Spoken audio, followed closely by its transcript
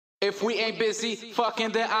If we ain't busy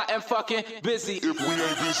fucking, then I am fucking busy. If we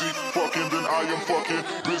ain't busy fucking, then I am fucking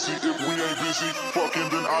busy. If we ain't busy fucking,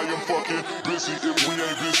 then I am fucking busy. If we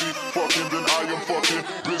ain't busy fucking, then I am fucking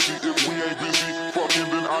busy. If we ain't busy fucking,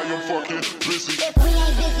 then I am fucking busy. If we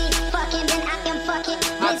ain't busy fucking, then I am fucking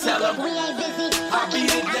busy. I tell 'em, if we ain't busy I fucking,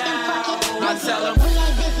 beat then it I am down. fucking I busy. tell 'em, If we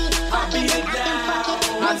ain't busy I fucking, beat then it I am fucking down.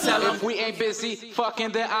 busy. I tell 'em, if we ain't busy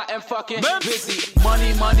fucking, then I am fucking busy.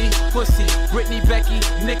 Money, money, pussy, Britney, Becky,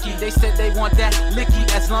 Nikki. They said they want that licky.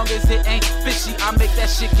 As long as it ain't fishy, I make that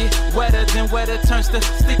shit get wetter than wetter turns to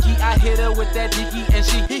sticky. I hit her with that dicky and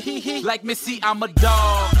she hee hee hee. Like Missy, I'm a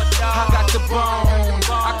dog. I got the bone.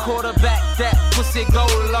 I quarterback that pussy go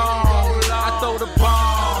long. I throw the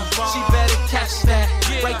bomb. She better catch that.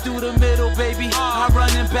 Right through the middle, baby. I'm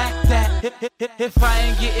running back that. If I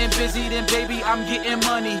ain't getting busy, then baby, I'm getting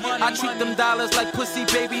money. I treat them dollars like pussy,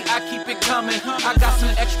 baby. I keep it coming. I got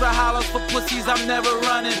some extra hollers for pussies. I'm never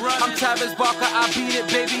running. I'm Travis Barker. I beat it,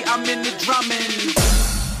 baby. I'm in the drumming.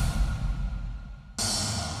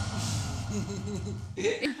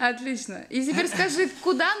 Отлично. И теперь скажи,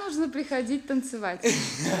 куда нужно приходить танцевать?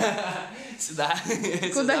 Сюда.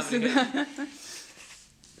 Куда сюда?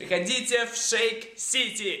 Приходите в Shake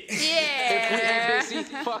City. If we ain't busy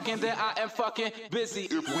fucking, then I am fucking busy.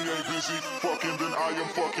 If we ain't busy fucking, then I am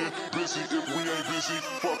fucking busy. If we ain't busy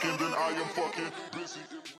fucking, then I am fucking busy.